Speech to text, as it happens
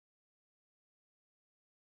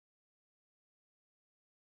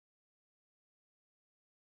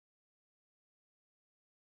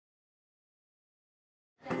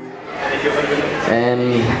I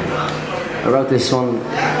wrote this one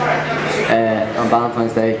on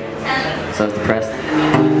Valentine's Day, so I was depressed.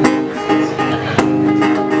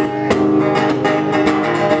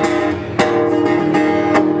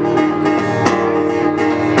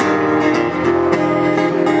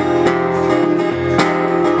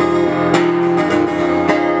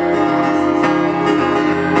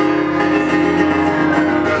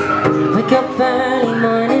 Wake up early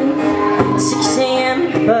morning, 6 AM,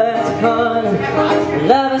 birds are calling.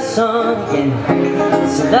 Love a song again,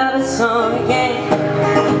 it's a lover's song again.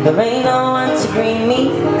 There ain't no one to greet me,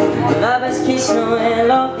 lovers kiss nowhere,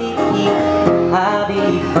 lovely heat. I'll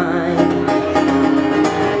be fine.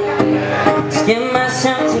 Just get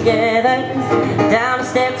myself together, down the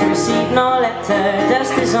step to receive no letter.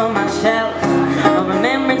 Dust is on my shelf, no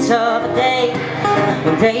remembrance of a day,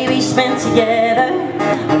 one day we spent together.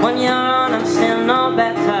 And when you're on, I'm still no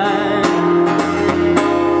better.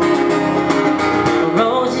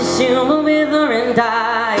 Roses soon will wither and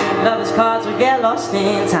die, lovers' cards will get lost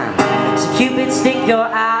in time. So Cupid, stick your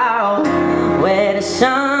arrow where the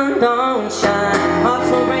sun don't shine. Hearts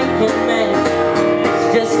will break in men,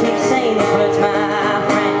 so just keep saying these words, my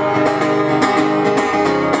friend.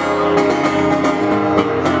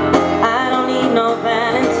 I don't need no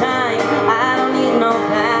Valentine, I don't need no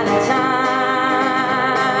Valentine.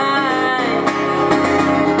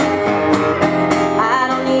 I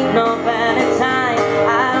don't need no Valentine,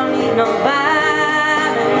 I don't need no Valentine.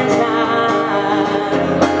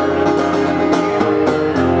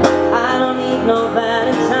 I don't need no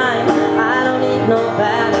Valentine, I don't need no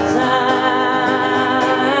Valentine.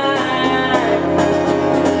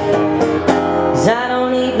 'Cause I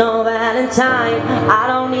don't need no Valentine, I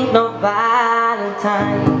don't need no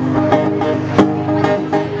Valentine.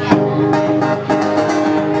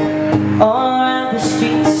 All around the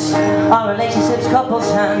streets, our relationships,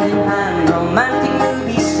 couples hand in hand, romantic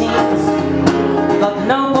movie scenes. Got the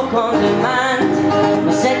notebook on demand,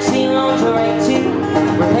 my sexy lingerie too.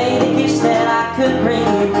 Repay the gifts that I could bring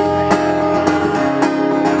you.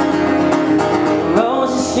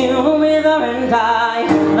 Roses soon will wither and die,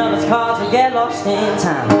 lovers' cards will get lost in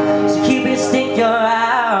time. So Cupid, stick your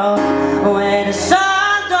arrow where the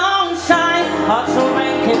sun don't shine. Hearts will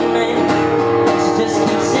break in men, so just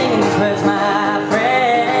keep singing these words, my friend.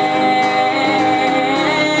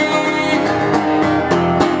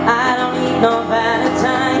 I don't need no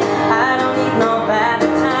Valentine, I don't need no Valentine.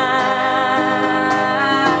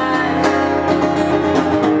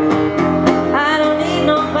 I don't need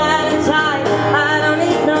no Valentine, I don't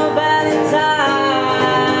need no Valentine.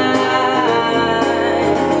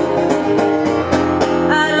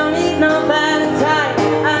 I don't need no Valentine,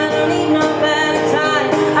 I don't need no Valentine.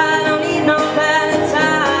 I don't need no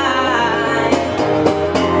Valentine.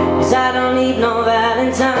 'Cause I don't need no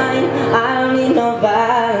Valentine, I don't need no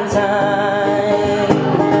Valentine.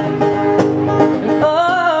 Oh,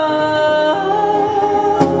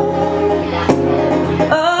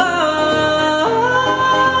 oh,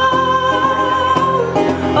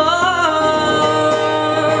 oh,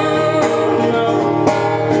 no.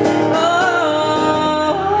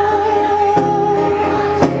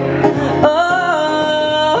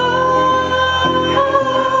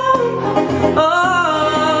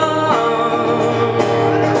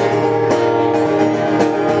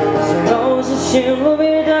 So roses soon will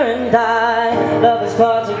wither and die, lovers'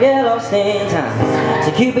 cards will get lost in time.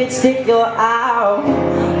 So Cupid, stick your arrow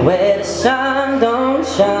where the sun don't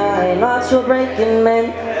shine. Hearts will break in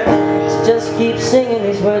men, so just keep singing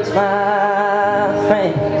these words, my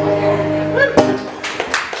friend.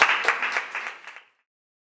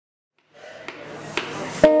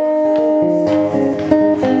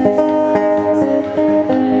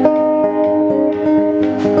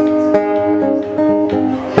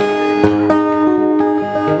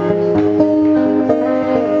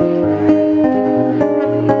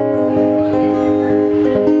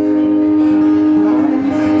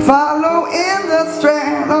 Follow in the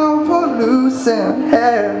strand of her loosened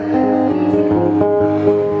hair,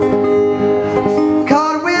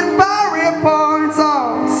 caught with fiery points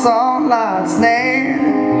of sunlight snare.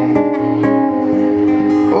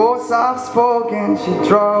 Oh, soft spoken, she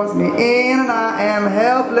draws me in and I am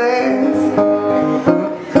helpless,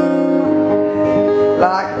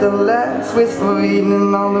 like the last whisper of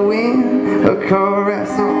evening on the wind, a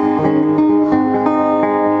caress.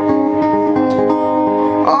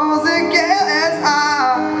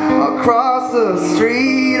 Across the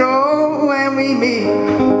street, oh, when we meet,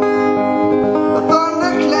 the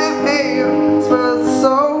thunderclap hail spurs the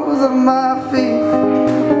soles of my feet.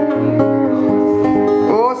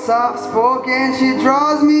 Oh, soft spoken, she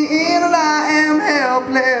draws me in and I am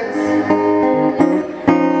helpless,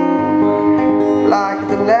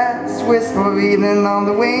 last whisper beating on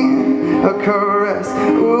the wind, a caress,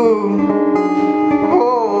 ooh,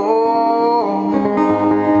 oh,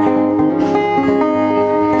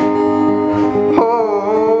 oh,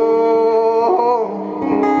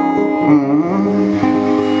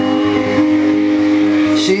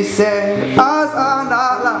 She said, eyes are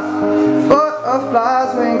not like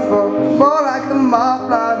butterflies' wings, but more like the moth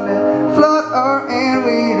that flutter, and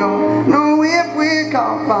we don't know if we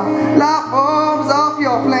can't find light bulbs off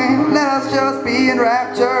your flame. Let us just be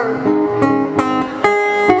enraptured.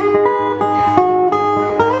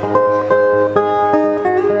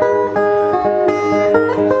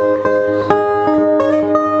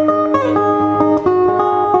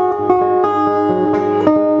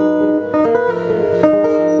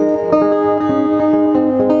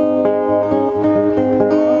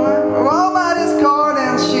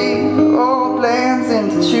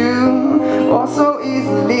 Or so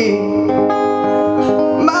easily,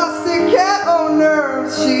 my staccato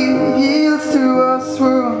nerves, she yields to a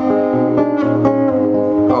swoon.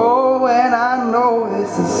 Oh, and I know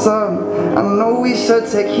this is sudden, I know we should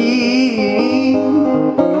take heed.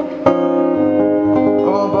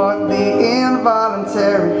 Oh, but the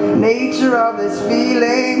involuntary nature of this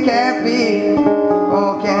feeling can't be,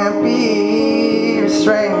 oh, can't be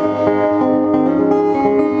restrained.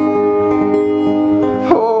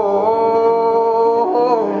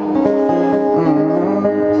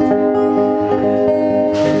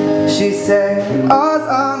 She said, ours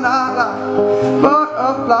are not like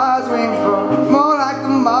butterflies' wings, but more like the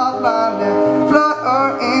moth that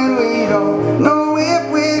flutter, and we don't know if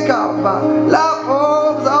we caught by light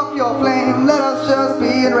bulbs off your flame. Let us just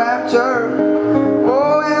be enraptured.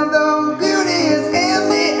 Oh, and the beauty is in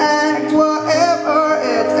the act, whatever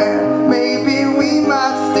it's at. Maybe we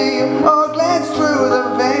might steal or glance through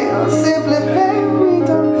the veil, simply fail, we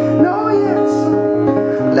don't know yet.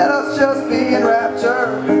 So let us just be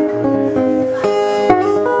enraptured.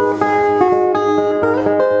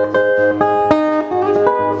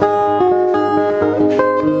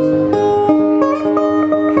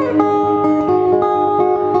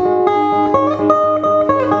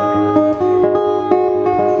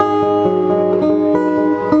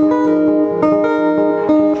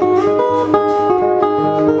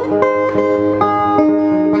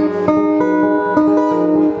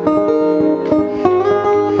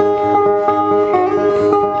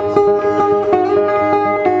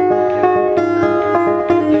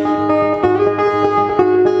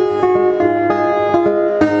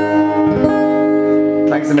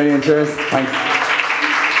 Thanks a million, cheers. Thanks.